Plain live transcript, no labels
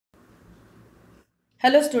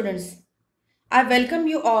Hello students, I welcome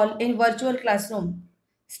you all in virtual classroom,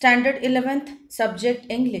 Standard 11th subject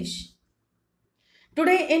English.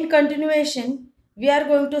 Today in continuation, we are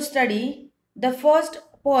going to study the first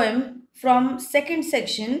poem from second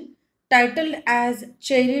section titled as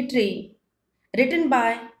Cherry Tree, written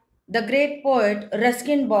by the great poet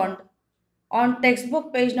Ruskin Bond on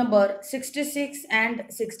textbook page number 66 and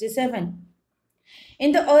 67.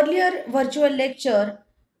 In the earlier virtual lecture,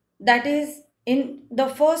 that is, in the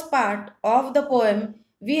first part of the poem,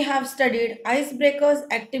 we have studied icebreakers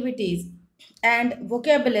activities and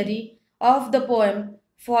vocabulary of the poem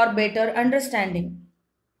for better understanding.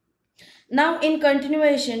 Now, in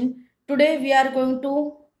continuation, today we are going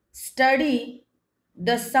to study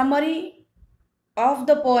the summary of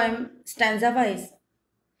the poem stanza wise.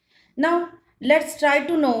 Now, let's try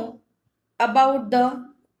to know about the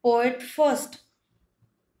poet first.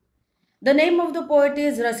 The name of the poet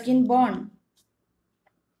is Ruskin Bond.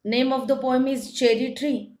 Name of the poem is Cherry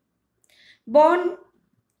Tree. Born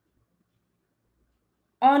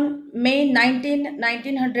on May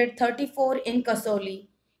 1934 in Kasoli,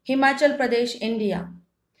 Himachal Pradesh, India.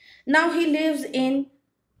 Now he lives in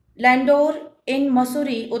Landore in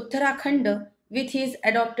Mussoorie, Uttarakhand with his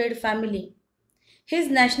adopted family. His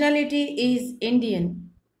nationality is Indian.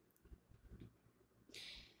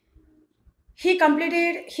 He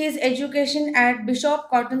completed his education at Bishop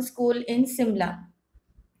Cotton School in Simla.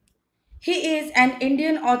 He is an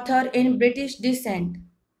Indian author in British descent.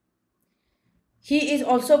 He is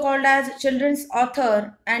also called as children's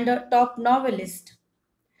author and a top novelist.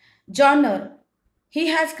 Genre: he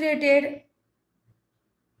has created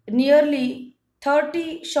nearly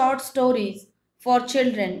 30 short stories for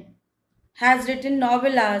children, has written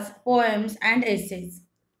novellas, poems, and essays.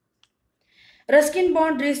 Ruskin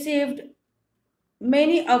Bond received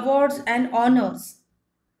many awards and honors,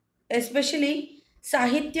 especially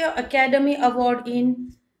Sahitya Academy Award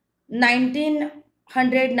in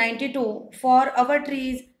 1992 for Our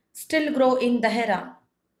Trees Still Grow in Dahera,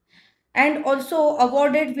 and also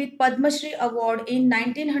awarded with Padma Shri Award in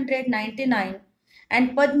 1999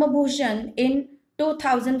 and Padma Bhushan in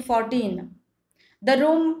 2014. The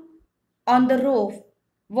Room on the Roof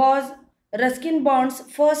was Ruskin Bond's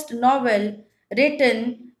first novel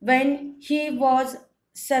written when he was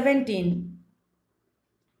 17.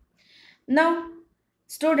 Now,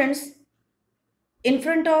 students, in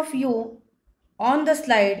front of you on the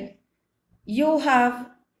slide, you have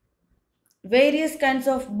various kinds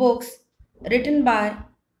of books written by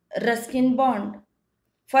Ruskin Bond.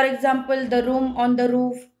 For example, The Room on the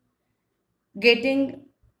Roof, Getting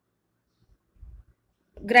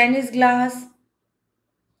Granny's Glass,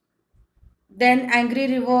 then Angry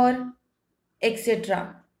River,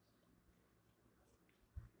 etc.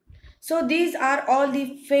 So these are all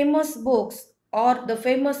the famous books or the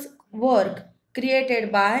famous work created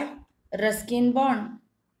by Ruskin Bond.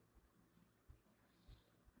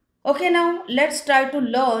 Okay, now let's try to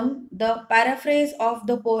learn the paraphrase of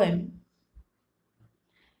the poem.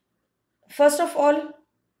 First of all,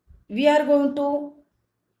 we are going to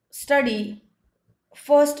study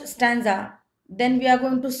first stanza, then we are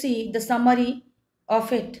going to see the summary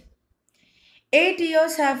of it. 8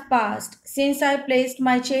 years have passed since I placed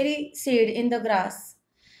my cherry seed in the grass.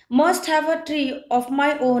 Must have a tree of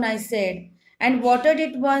my own, I said, and watered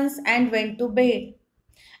it once and went to bed.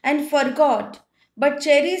 And forgot, but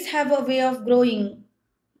cherries have a way of growing,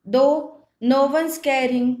 though no one's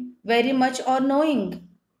caring very much or knowing.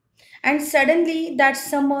 And suddenly, that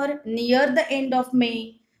summer, near the end of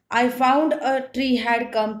May, I found a tree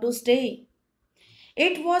had come to stay.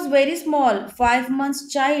 It was very small, 5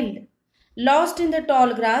 months' child, lost in the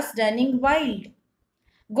tall grass, running wild.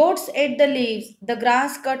 Goats ate the leaves, the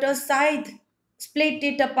grass cut a scythe, split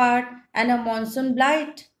it apart, and a monsoon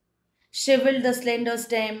blight shriveled the slender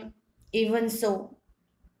stem, even so.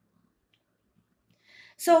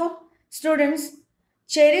 So, students,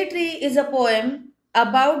 Cherry Tree is a poem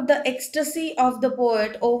about the ecstasy of the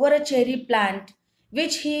poet over a cherry plant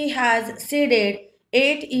which he has seeded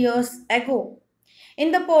 8 years ago.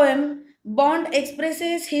 In the poem, Bond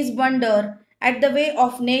expresses his wonder at the way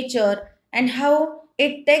of nature and how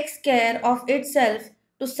it takes care of itself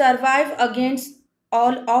to survive against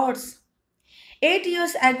all odds. 8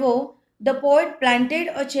 years ago, the poet planted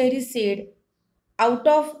a cherry seed out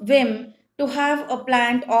of whim to have a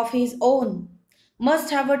plant of his own, must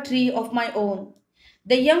have a tree of my own.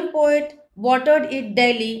 The young poet watered it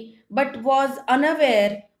daily but was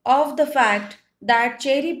unaware of the fact that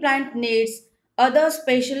cherry plant needs other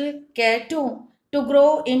special care too to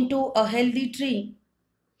grow into a healthy tree.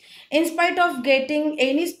 In spite of getting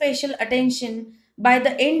any special attention by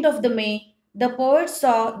the end of the May, the poet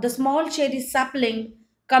saw the small cherry sapling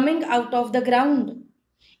coming out of the ground.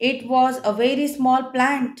 It was a very small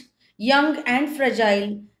plant, young and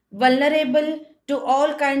fragile, vulnerable to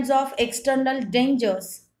all kinds of external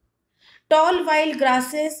dangers. Tall wild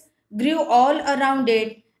grasses grew all around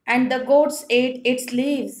it, and the goats ate its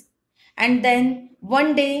leaves. And then,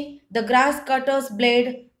 one day, the grass cutter's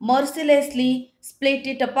blade mercilessly split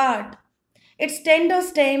it apart. Its tender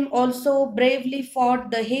stem also bravely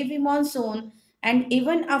fought the heavy monsoon, and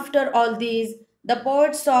even after all these, the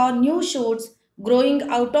poet saw new shoots growing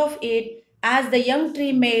out of it as the young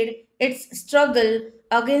tree made its struggle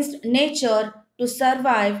against nature to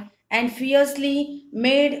survive and fiercely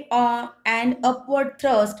made an upward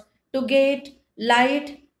thrust to get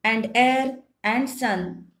light and air and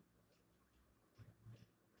sun.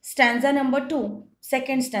 Stanza number 2,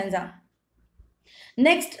 second stanza.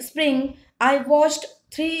 Next spring, I watched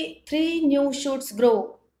three new shoots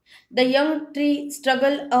grow. The young tree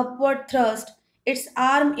struggle upward thrust, its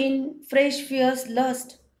arm in fresh fierce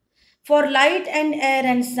lust. For light and air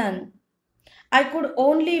and sun, I could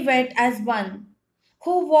only wait as one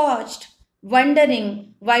who watched,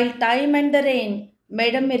 wondering, while time and the rain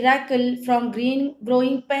made a miracle from green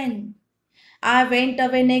growing pen. I went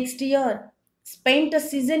away next year, spent a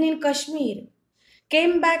season in Kashmir,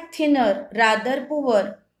 came back thinner, rather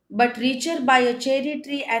poor, but richer by a cherry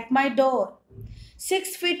tree at my door.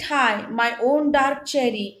 6 feet high, my own dark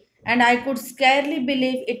cherry, and I could scarcely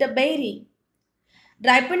believe it a berry.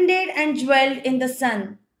 Ripened and jeweled in the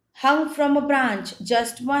sun, hung from a branch,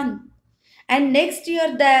 just one. And next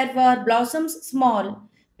year there were blossoms small,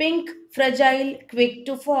 pink, fragile, quick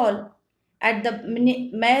to fall. At the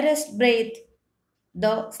merest breath,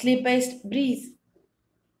 the sleepiest breeze.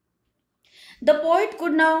 The poet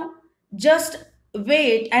could now just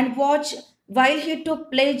wait and watch while he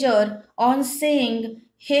took pleasure on seeing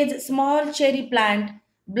his small cherry plant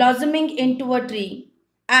blossoming into a tree,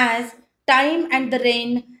 as time and the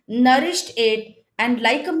rain nourished it, and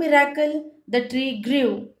like a miracle, the tree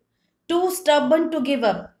grew, too stubborn to give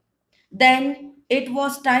up. Then it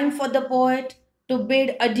was time for the poet to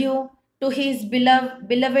bid adieu to his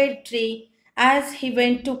beloved tree as he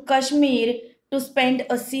went to Kashmir to spend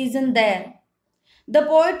a season there. The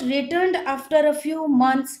poet returned after a few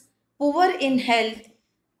months, poor in health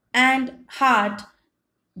and heart,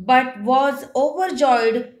 but was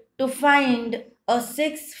overjoyed to find a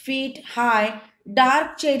 6 feet high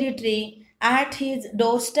dark cherry tree at his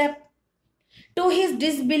doorstep. To his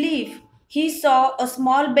disbelief, he saw a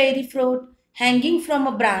small berry fruit hung from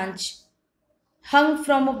a branch,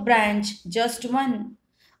 just one.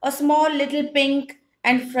 A small little pink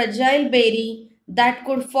and fragile berry that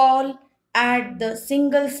could fall at the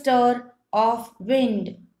single stir of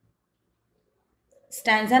wind.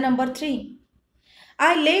 Stanza number 3.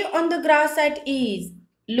 I lay on the grass at ease,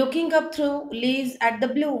 looking up through leaves at the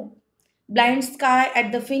blue, blind sky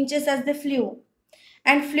at the finches as they flew,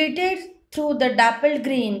 and flitted through the dappled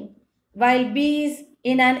green, while bees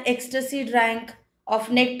in an ecstasy drank of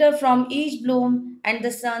nectar from each bloom, and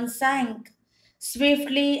the sun sank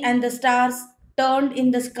swiftly, and the stars turned in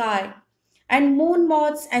the sky, and moon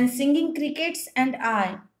moths and singing crickets, and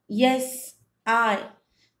I, yes, I,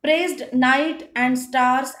 praised night and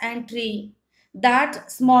stars and tree, that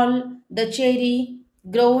small the cherry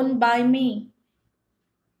grown by me.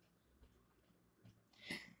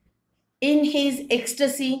 In his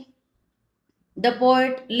ecstasy, the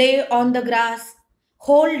poet lay on the grass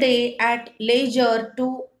whole day at leisure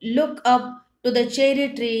to look up to the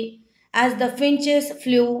cherry tree as the finches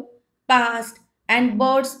flew past and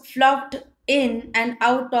birds flocked in and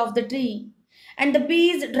out of the tree, and the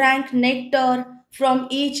bees drank nectar from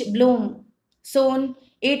each bloom. Soon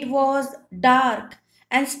it was dark,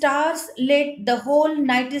 and stars lit the whole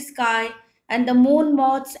night sky, and the moon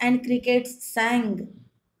moths and crickets sang.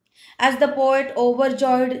 As the poet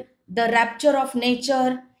overjoyed the rapture of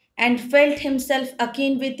nature and felt himself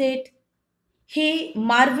akin with it, he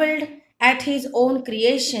marveled at his own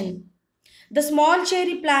creation. The small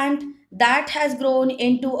cherry plant that has grown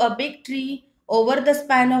into a big tree over the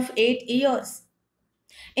span of 8 years.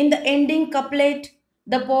 In the ending couplet,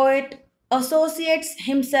 the poet associates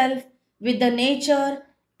himself with the nature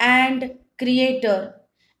and creator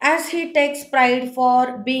as he takes pride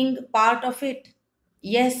for being part of it.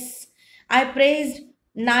 Yes, I praised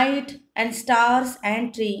night and stars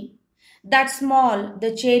and tree, that small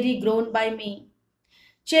the cherry grown by me.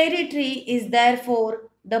 Cherry tree is therefore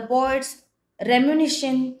the poet's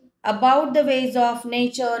reminiscence about the ways of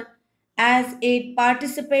nature as it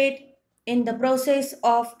participates in the process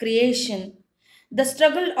of creation, the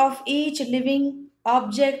struggle of each living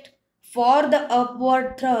object for the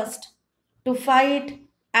upward thrust, to fight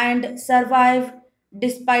and survive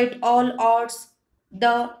despite all odds,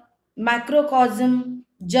 the macrocosm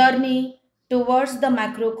journey towards the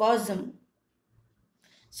macrocosm.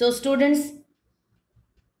 So, students,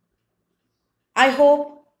 I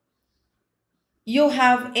hope you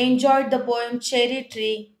have enjoyed the poem Cherry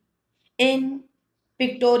Tree in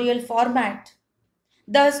pictorial format.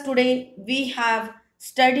 Thus, today we have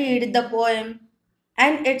studied the poem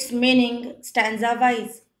and its meaning stanza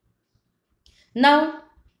wise. Now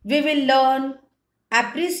we will learn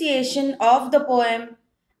appreciation of the poem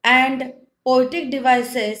and poetic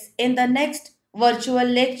devices in the next virtual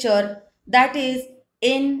lecture, that is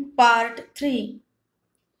in part 3.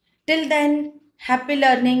 Till then, happy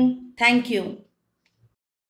learning. Thank you.